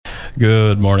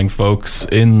Good morning, folks.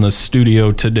 In the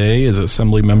studio today is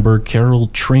Assemblymember Carol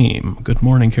Triem. Good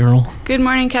morning, Carol. Good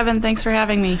morning, Kevin. Thanks for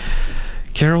having me.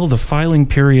 Carol, the filing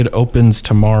period opens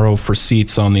tomorrow for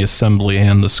seats on the Assembly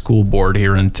and the school board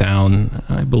here in town.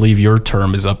 I believe your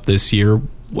term is up this year.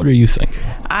 What are you thinking?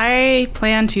 I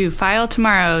plan to file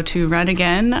tomorrow to run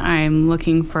again. I'm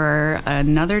looking for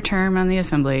another term on the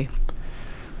Assembly.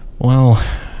 Well,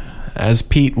 as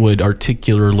Pete would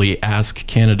articulately ask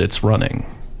candidates running,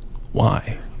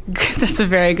 why? That's a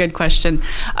very good question.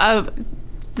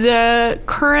 The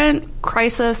current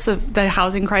crisis of the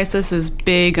housing crisis is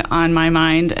big on my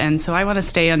mind, and so I want to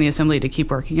stay on the Assembly to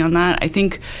keep working on that. I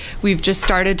think we've just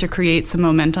started to create some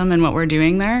momentum in what we're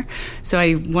doing there, so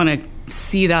I want to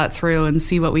see that through and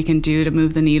see what we can do to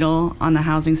move the needle on the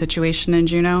housing situation in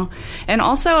Juneau. And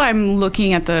also I'm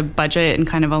looking at the budget in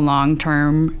kind of a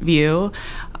long-term view.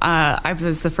 I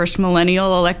was the first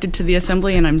millennial elected to the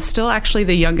Assembly, and I'm still actually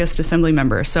the youngest Assembly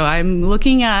member. So I'm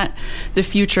looking at the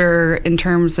future in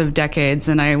terms of decades,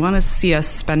 and I want to see us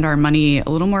spend our money a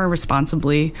little more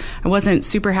responsibly. I wasn't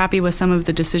super happy with some of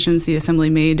the decisions the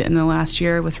Assembly made in the last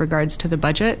year with regards to the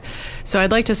budget. So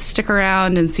I'd like to stick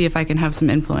around and see if I can have some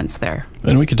influence there.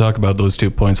 And we could talk about those 2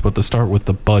 points, but to start with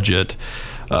the budget,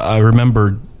 I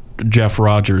remember Jeff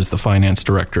Rogers, the finance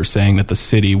director, saying that the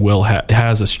city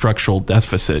has a structural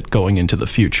deficit going into the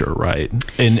future, right?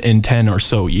 In 10 or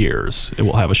so years, it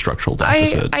will have a structural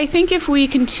deficit. I think if we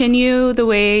continue the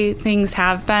way things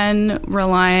have been,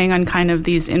 relying on kind of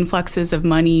these influxes of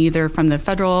money, either from the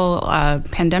federal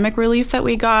pandemic relief that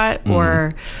we got,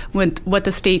 or with what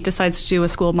the state decides to do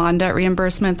with school bond debt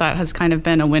reimbursement, that has kind of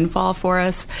been a windfall for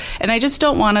us. And I just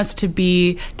don't want us to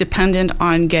be dependent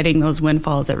on getting those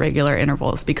windfalls at regular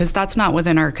intervals, because that's not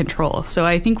within our control. So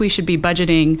I think we should be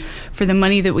budgeting for the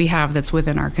money that we have that's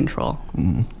within our control.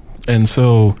 And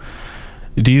so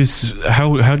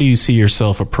how do you see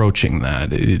yourself approaching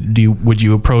that? Would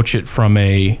you approach it from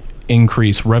a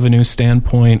increased revenue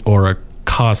standpoint or a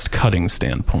cost-cutting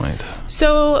standpoint?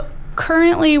 So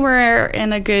currently we're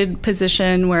in a good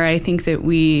position where I think that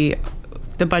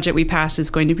the budget we passed is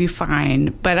going to be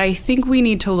fine, but I think we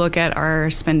need to look at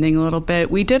our spending a little bit.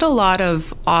 We did a lot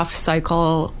of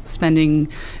off-cycle spending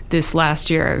this last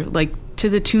year, like to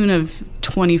the tune of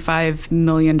 $25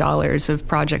 million of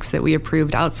projects that we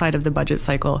approved outside of the budget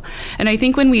cycle. And I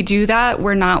think when we do that,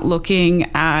 we're not looking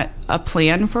at a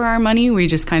plan for our money. We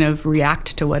just kind of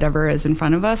react to whatever is in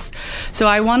front of us. So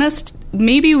I want us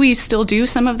maybe we still do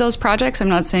some of those projects. I'm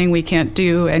not saying we can't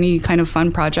do any kind of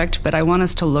fun project, but I want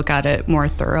us to look at it more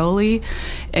thoroughly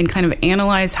and kind of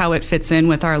analyze how it fits in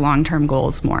with our long-term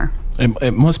goals more.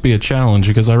 It must be a challenge,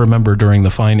 because I remember during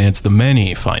the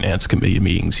many finance committee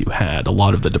meetings you had, a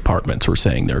lot of the departments were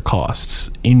saying their costs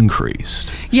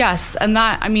increased. Yes, and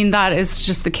that is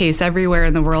just the case everywhere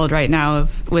in the world right now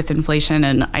with inflation,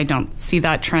 and I don't see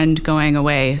that trend going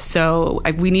away. So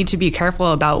we need to be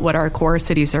careful about what our core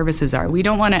city services are. We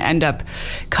don't want to end up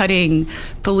cutting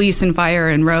police and fire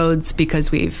and roads because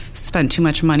we've spent too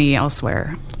much money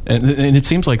elsewhere. And it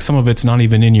seems like some of it's not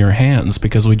even in your hands,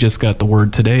 because we just got the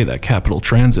word today that Capital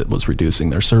Transit was reducing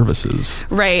their services.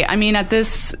 Right. I mean, at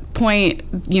this point,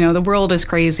 the world is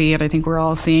crazy, and I think we're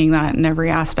all seeing that in every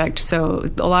aspect. So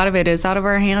a lot of it is out of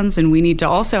our hands, and we need to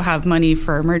also have money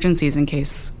for emergencies in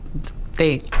case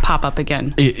they pop up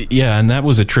again. Yeah, and that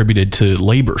was attributed to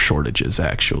labor shortages,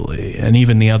 actually. And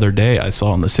even the other day, I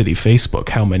saw on the city Facebook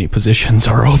how many positions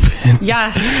are open.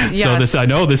 Yes. So I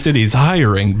know the city's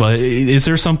hiring, but is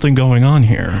there something going on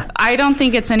here? I don't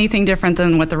think it's anything different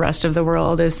than what the rest of the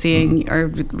world is seeing, or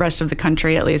the rest of the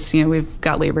country at least. We've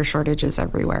got labor shortages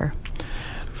everywhere.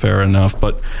 Fair enough,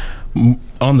 but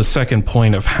on the second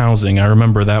point of housing, I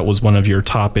remember that was one of your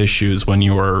top issues when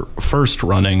you were first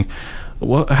running.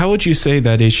 How would you say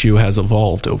that issue has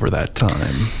evolved over that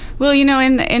time? Well,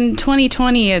 in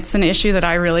 2020, it's an issue that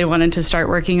I really wanted to start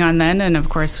working on then. And of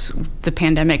course, the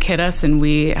pandemic hit us and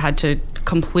we had to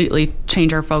completely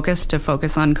change our focus to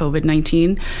focus on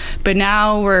COVID-19. But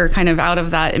now we're kind of out of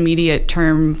that immediate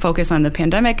term focus on the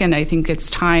pandemic. And I think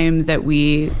it's time that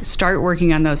we start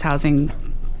working on those housing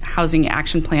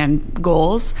action plan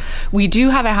goals. We do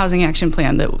have a housing action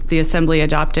plan that the Assembly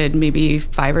adopted maybe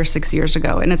 5 or 6 years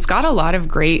ago, and it's got a lot of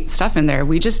great stuff in there.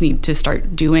 We just need to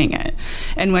start doing it.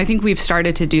 And I think we've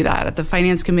started to do that. At the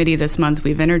Finance Committee this month,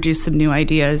 we've introduced some new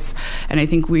ideas, and I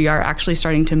think we are actually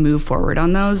starting to move forward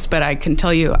on those. But I can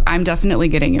tell you, I'm definitely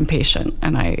getting impatient,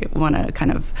 and I want to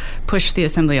kind of push the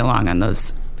Assembly along on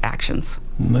those actions.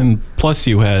 And plus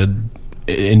you had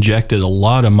injected a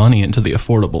lot of money into the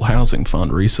Affordable Housing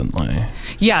Fund recently.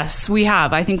 Yes, we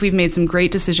have. I think we've made some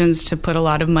great decisions to put a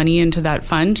lot of money into that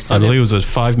fund. I believe it was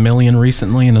 $5 million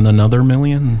recently and then another $1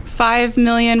 million? $5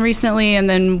 million recently, and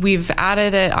then we've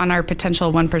added it on our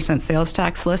potential 1% sales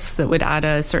tax list that would add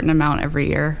a certain amount every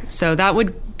year. So that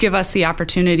would give us the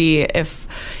opportunity, if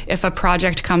a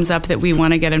project comes up that we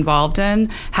want to get involved in,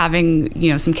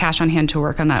 having some cash on hand to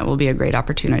work on that will be a great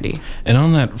opportunity. And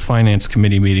on that finance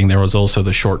committee meeting, there was also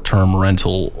the short-term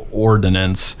rental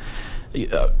ordinance.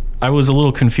 I was a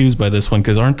little confused by this one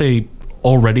because aren't they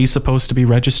already supposed to be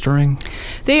registering?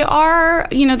 They are.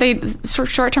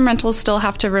 Short-term rentals still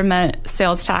have to remit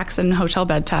sales tax and hotel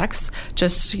bed tax,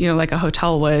 just like a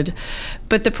hotel would.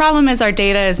 But the problem is our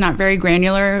data is not very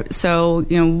granular. So,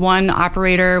 one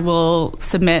operator will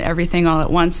submit everything all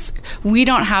at once. We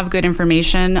don't have good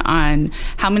information on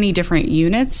how many different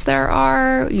units there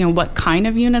are, what kind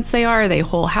of units they are. Are they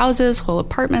whole houses, whole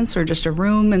apartments, or just a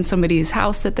room in somebody's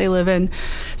house that they live in?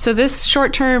 So this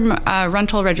short-term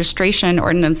rental registration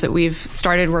ordinance that we've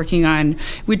started working on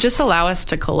would just allow us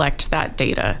to collect that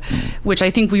data, which I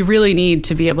think we really need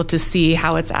to be able to see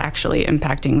how it's actually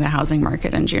impacting the housing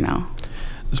market in Juneau.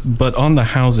 But on the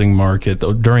housing market,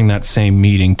 though, during that same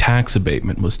meeting, tax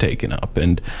abatement was taken up.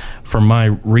 And from my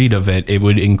read of it, it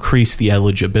would increase the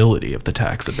eligibility of the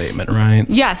tax abatement, right?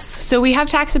 Yes. So we have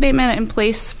tax abatement in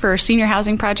place for senior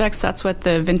housing projects. That's what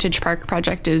the Vintage Park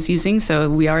project is using. So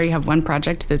we already have one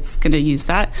project that's going to use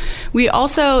that. We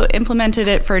also implemented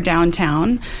it for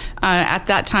downtown. At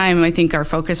that time, I think our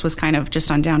focus was kind of just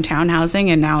on downtown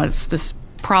housing, and now it's this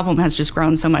problem has just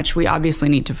grown so much, we obviously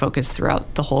need to focus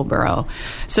throughout the whole borough.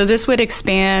 So this would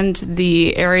expand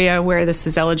the area where this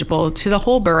is eligible to the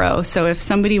whole borough. So if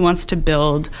somebody wants to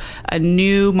build a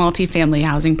new multifamily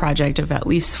housing project of at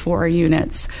least 4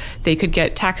 units, they could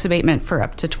get tax abatement for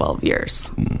up to 12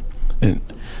 years.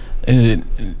 And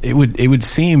it would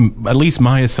seem, at least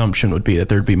my assumption would be that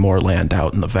there'd be more land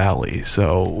out in the valley.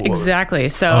 So exactly.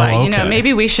 So okay.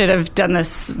 Maybe we should have done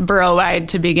this borough-wide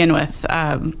to begin with,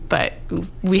 but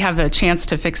we have a chance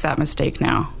to fix that mistake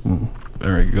now.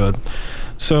 Very good.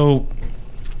 So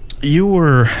you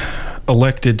were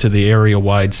elected to the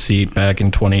area-wide seat back in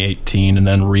 2018, and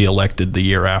then re-elected the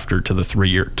year after to the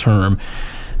 3-year term.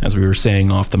 As we were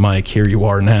saying off the mic, here you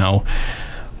are now.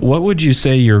 What would you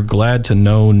say you're glad to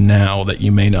know now that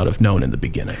you may not have known in the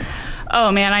beginning?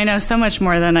 Oh, man, I know so much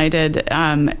more than I did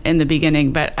in the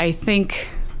beginning. But I think,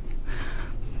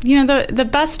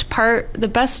 the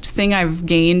best thing I've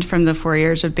gained from the 4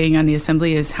 years of being on the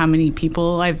Assembly is how many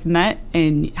people I've met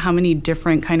and how many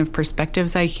different kind of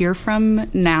perspectives I hear from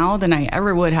now than I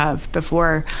ever would have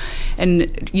before.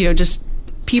 And, just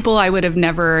people I would have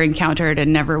never encountered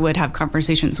and never would have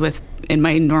conversations with in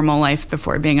my normal life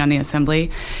before being on the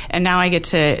Assembly. And now I get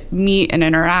to meet and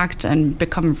interact and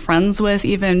become friends with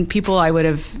even people I would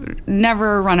have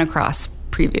never run across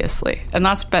previously. And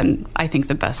that's been, I think,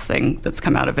 the best thing that's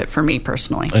come out of it for me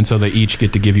personally. And so they each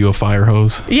get to give you a fire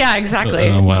hose? Yeah, exactly.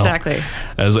 Exactly.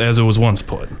 As it was once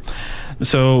put.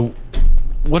 So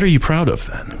what are you proud of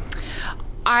then?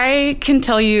 I can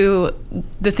tell you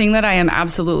the thing that I am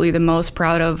absolutely the most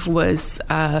proud of was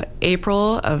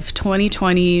April of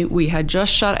 2020. We had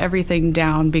just shut everything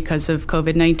down because of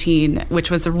COVID-19, which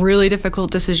was a really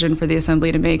difficult decision for the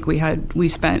Assembly to make. We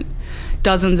spent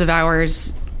dozens of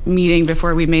hours meeting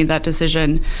before we made that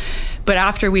decision. But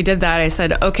after we did that, I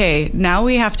said, okay, now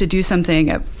we have to do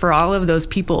something for all of those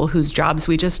people whose jobs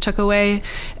we just took away.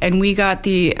 And we got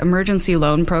the emergency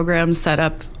loan program set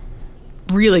up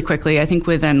really quickly, I think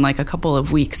within like a couple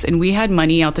of weeks. And we had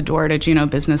money out the door to Juneau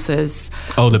businesses.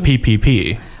 Oh, the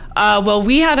PPP. Well,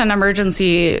 we had an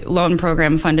emergency loan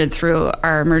program funded through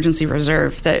our emergency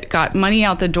reserve that got money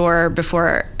out the door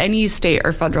before any state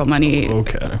or federal money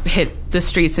hit the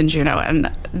streets in Juneau. And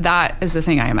that is the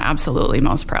thing I am absolutely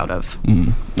most proud of.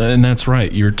 And that's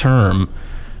right. Your term,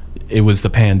 it was the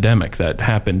pandemic that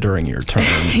happened during your term.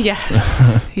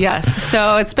 Yes. Yes.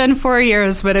 So it's been 4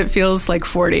 years, but it feels like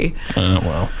 40.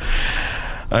 Well,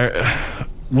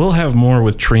 we'll have more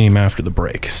with Triem after the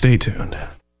break. Stay tuned.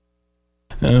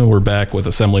 We're back with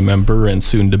Assembly Member and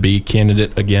soon-to-be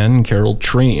candidate again, Carol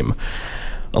Triem.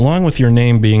 Along with your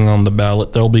name being on the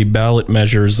ballot, there'll be ballot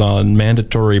measures on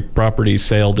mandatory property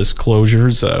sale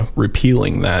disclosures,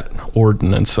 repealing that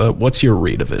ordinance. What's your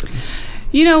read of it?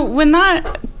 When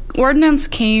that ordinance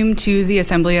came to the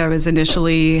Assembly, I was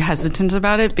initially hesitant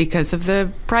about it because of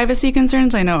the privacy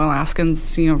concerns. I know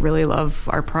Alaskans, really love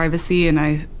our privacy, and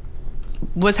I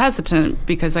was hesitant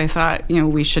because I thought,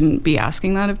 we shouldn't be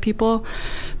asking that of people.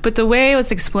 But the way it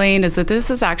was explained is that this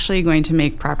is actually going to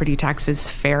make property taxes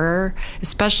fairer,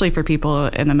 especially for people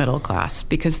in the middle class,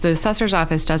 because the assessor's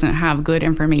office doesn't have good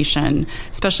information,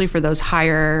 especially for those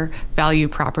higher value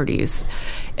properties.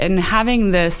 And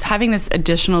having this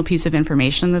additional piece of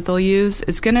information that they'll use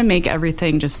is going to make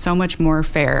everything just so much more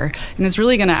fair, and it's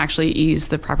really going to actually ease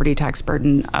the property tax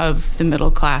burden of the middle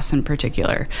class in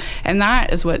particular. And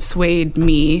that is what swayed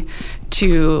me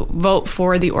to vote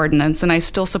for the ordinance, and I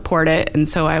still support it, and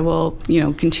so I will,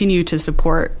 continue to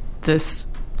support this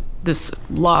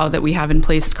law that we have in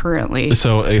place currently.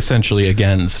 So essentially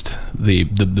against the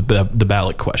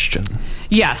ballot question.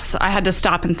 Yes, I had to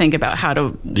stop and think about how to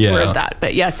word that.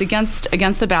 But yes, against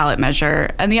the ballot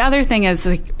measure. And the other thing is,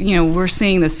 we're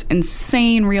seeing this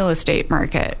insane real estate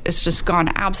market. It's just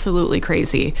gone absolutely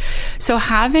crazy. So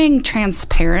having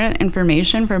transparent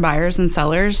information for buyers and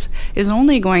sellers is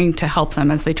only going to help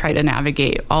them as they try to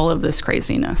navigate all of this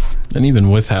craziness. And even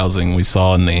with housing, we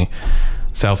saw in the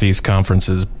Southeast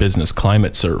Conference's Business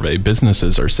Climate Survey,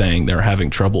 businesses are saying they're having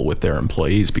trouble with their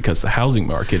employees because the housing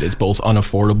market is both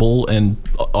unaffordable and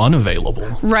unavailable.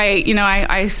 Right.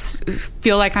 I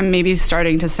feel like I'm maybe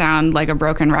starting to sound like a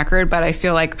broken record, but I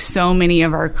feel like so many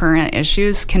of our current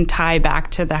issues can tie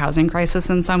back to the housing crisis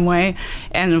in some way,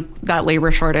 and that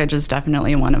labor shortage is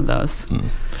definitely one of those.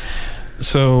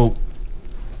 So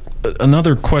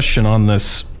another question on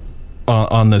this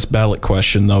ballot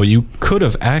question, though, you could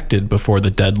have acted before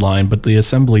the deadline, but the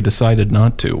Assembly decided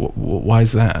not to. Why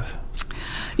is that?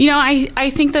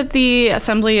 I think that the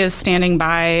Assembly is standing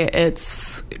by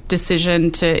its decision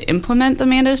to implement the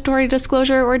mandatory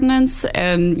disclosure ordinance,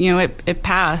 and, it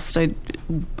passed.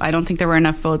 I don't think there were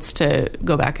enough votes to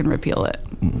go back and repeal it.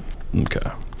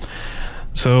 Okay.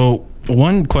 So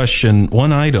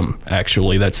one item,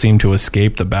 actually, that seemed to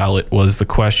escape the ballot was the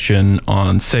question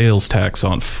on sales tax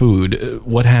on food.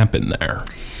 What happened there?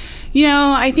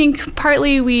 I think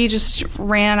partly we just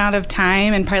ran out of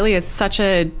time, and partly it's such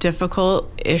a difficult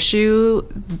issue.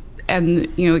 And,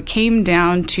 it came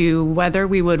down to whether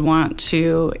we would want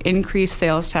to increase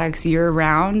sales tax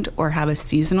year-round or have a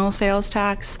seasonal sales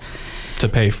tax. To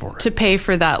pay for it. To pay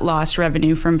for that lost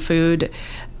revenue from food.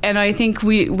 And I think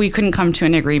we couldn't come to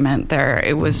an agreement there.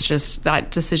 It was just that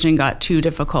decision got too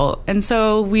difficult. And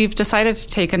so we've decided to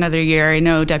take another year. I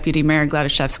know Deputy Mayor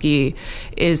Gladaszewski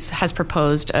has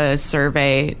proposed a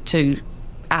survey to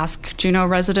ask Juneau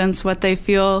residents what they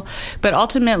feel. But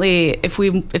ultimately, if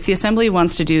the Assembly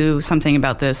wants to do something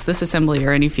about this Assembly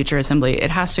or any future Assembly,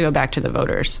 it has to go back to the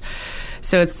voters.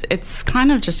 So it's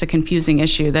kind of just a confusing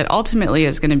issue that ultimately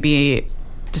is going to be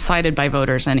decided by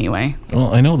voters anyway.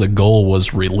 Well, I know the goal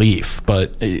was relief,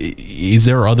 but is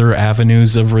there other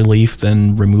avenues of relief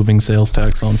than removing sales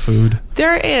tax on food?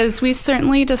 There is. We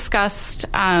certainly discussed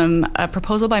a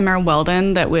proposal by Mayor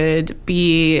Weldon that would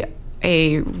be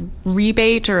a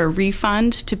rebate or a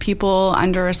refund to people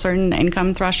under a certain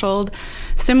income threshold,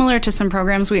 similar to some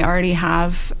programs we already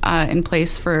have in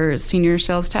place for senior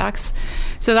sales tax.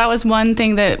 So that was one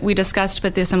thing that we discussed,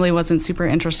 but the Assembly wasn't super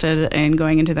interested in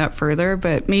going into that further.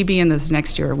 But maybe in this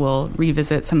next year, we'll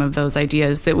revisit some of those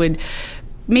ideas that would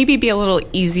maybe be a little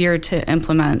easier to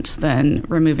implement than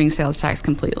removing sales tax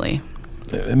completely.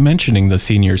 Mentioning the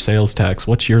senior sales tax,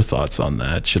 what's your thoughts on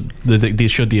that? Should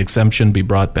the exemption be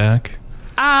brought back?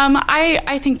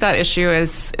 I think that issue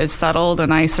is settled,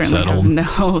 and I certainly have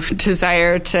no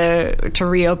desire to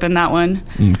reopen that one.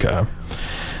 Okay.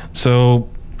 So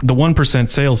the 1%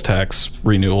 sales tax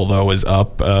renewal, though, is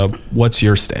up. What's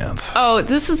your stance? Oh,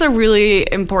 this is a really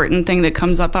important thing that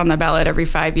comes up on the ballot every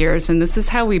 5 years, and this is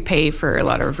how we pay for a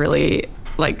lot of really,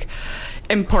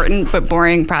 important but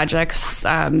boring projects,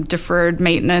 deferred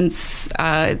maintenance,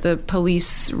 the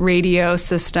police radio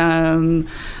system,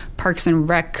 Parks and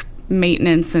Rec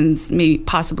maintenance, and maybe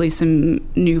possibly some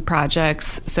new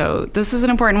projects. So this is an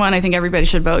important one. I think everybody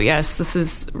should vote yes. This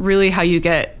is really how you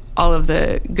get all of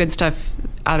the good stuff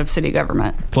out of city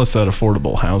government. Plus that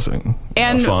affordable housing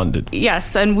fund.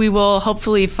 Yes, and we will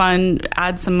hopefully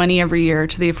add some money every year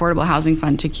to the Affordable Housing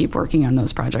Fund to keep working on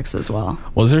those projects as well.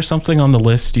 Was there something on the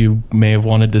list you may have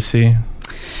wanted to see?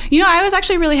 I was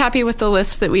actually really happy with the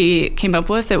list that we came up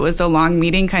with. It was a long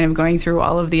meeting kind of going through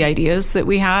all of the ideas that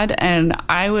we had, and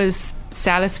I was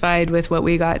satisfied with what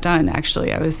we got done,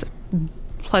 actually. I was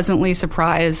pleasantly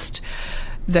surprised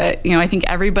that, I think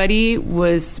everybody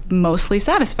was mostly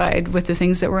satisfied with the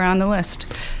things that were on the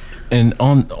list.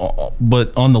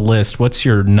 But on the list, what's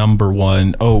your number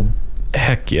one? Oh,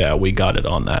 heck yeah, we got it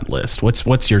on that list?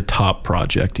 What's your top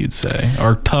project, you'd say?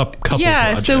 Our top couple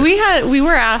projects? So we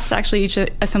were asked, actually, each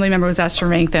assembly member was asked to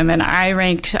rank them, and I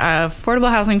ranked Affordable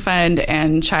Housing Fund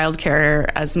and childcare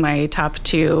as my top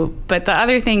two. But the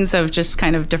other things of just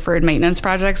kind of deferred maintenance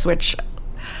projects, which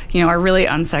are really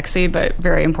unsexy but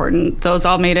very important, those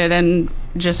all made it in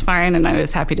just fine, and I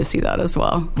was happy to see that as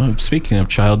well. Speaking of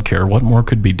childcare, what more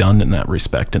could be done in that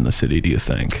respect in the city, do you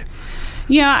think?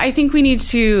 Yeah, I think we need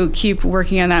to keep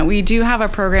working on that. We do have a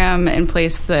program in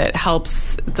place that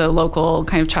helps the local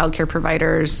kind of childcare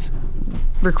providers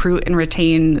recruit and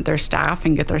retain their staff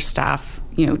and get their staff,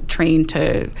 trained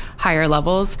to higher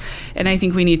levels. And I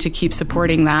think we need to keep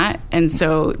supporting that. And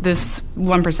so this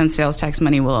 1% sales tax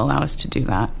money will allow us to do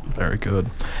that. Very good.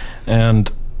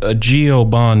 And a GO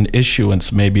bond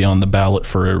issuance may be on the ballot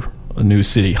for a new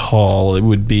city hall. It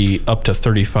would be up to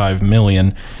 $35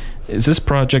 million. Is this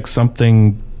project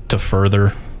something to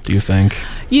further, do you think?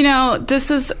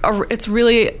 It's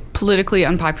really politically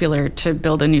unpopular to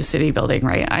build a new city building,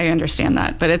 right? I understand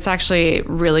that, but it's actually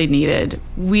really needed.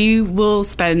 We will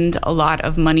spend a lot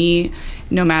of money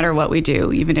no matter what we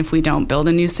do, even if we don't build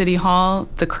a new city hall.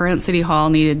 The current city hall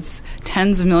needs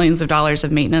tens of millions of dollars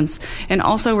of maintenance, and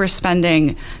also we're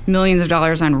spending millions of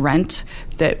dollars on rent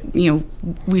that,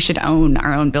 we should own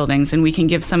our own buildings, and we can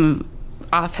give some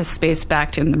office space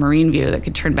back in the Marine View that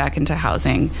could turn back into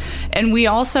housing. And we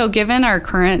also, given our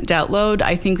current debt load,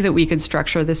 I think that we could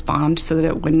structure this bond so that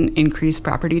it wouldn't increase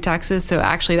property taxes. So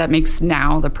actually that makes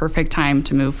now the perfect time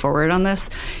to move forward on this,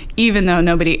 even though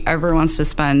nobody ever wants to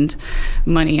spend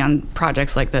money on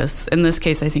projects like this. In this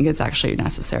case, I think it's actually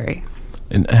necessary.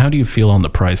 And how do you feel on the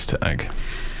price tag?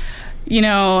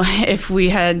 If we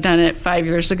had done it 5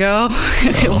 years ago,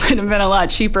 it would have been a lot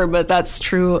cheaper, but that's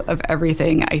true of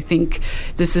everything. I think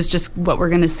this is just what we're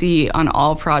going to see on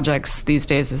all projects these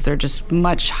days, is they're just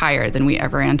much higher than we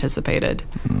ever anticipated.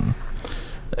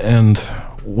 And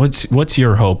what's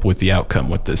your hope with the outcome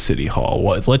with this city hall?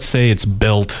 Let's say it's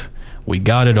built. We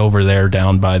got it over there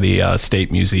down by the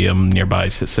State Museum, nearby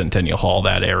Centennial Hall,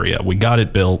 that area. We got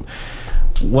it built.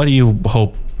 What do you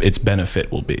hope its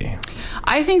benefit will be?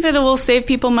 I think that it will save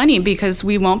people money because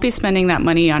we won't be spending that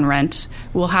money on rent.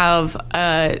 We'll have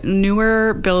a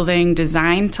newer building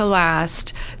designed to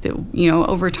last that,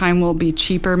 over time will be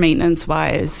cheaper maintenance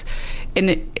wise.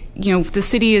 And the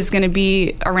city is going to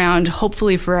be around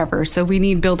hopefully forever. So we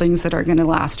need buildings that are going to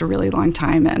last a really long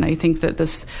time. And I think that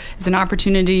this is an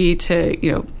opportunity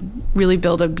to, really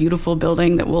build a beautiful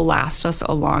building that will last us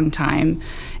a long time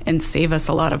and save us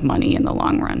a lot of money in the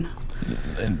long run.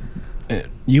 And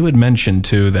you had mentioned,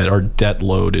 too, that our debt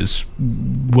load is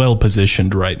well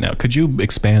positioned right now. Could you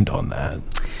expand on that?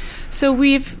 So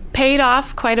we've paid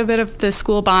off quite a bit of the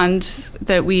school bond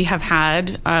that we have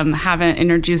had, haven't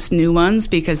introduced new ones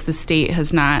because the state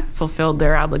has not fulfilled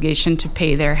their obligation to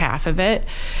pay their half of it.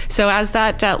 So as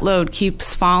that debt load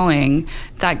keeps falling,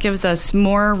 that gives us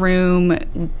more room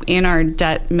in our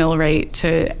debt mill rate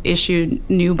to issue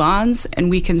new bonds, and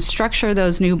we can structure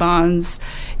those new bonds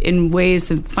in ways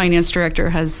the finance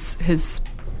director has his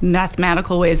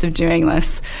mathematical ways of doing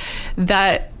this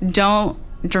that don't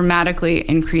dramatically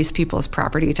increase people's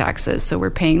property taxes. So we're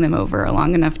paying them over a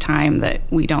long enough time that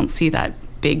we don't see that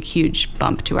big, huge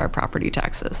bump to our property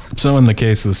taxes. So in the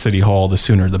case of the city hall, the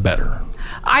sooner the better.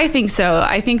 I think so.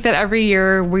 I think that every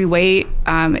year we wait,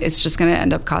 it's just going to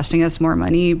end up costing us more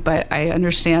money. But I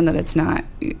understand that it's not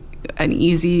an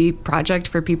easy project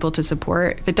for people to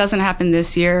support. If it doesn't happen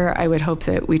this year, I would hope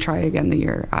that we try again the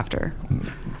year after.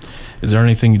 Is there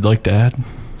anything you'd like to add?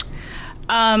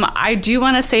 I do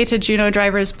want to say to Juneau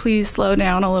drivers, please slow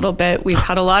down a little bit. We've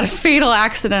had a lot of fatal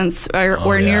accidents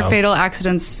or near fatal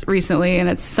accidents recently, and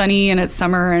it's sunny and it's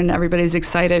summer and everybody's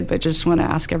excited, but just want to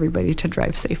ask everybody to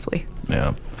drive safely.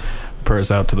 Yeah.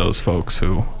 Prayers out to those folks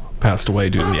who passed away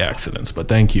due to the accidents. But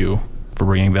thank you for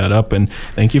bringing that up, and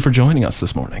thank you for joining us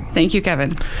this morning. Thank you,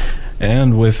 Kevin.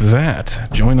 And with that,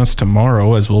 join us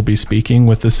tomorrow as we'll be speaking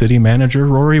with the city manager,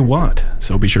 Rory Watt.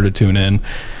 So be sure to tune in.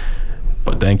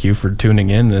 But thank you for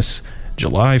tuning in this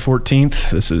July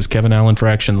 14th. This is Kevin Allen for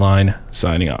Action Line,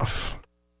 signing off.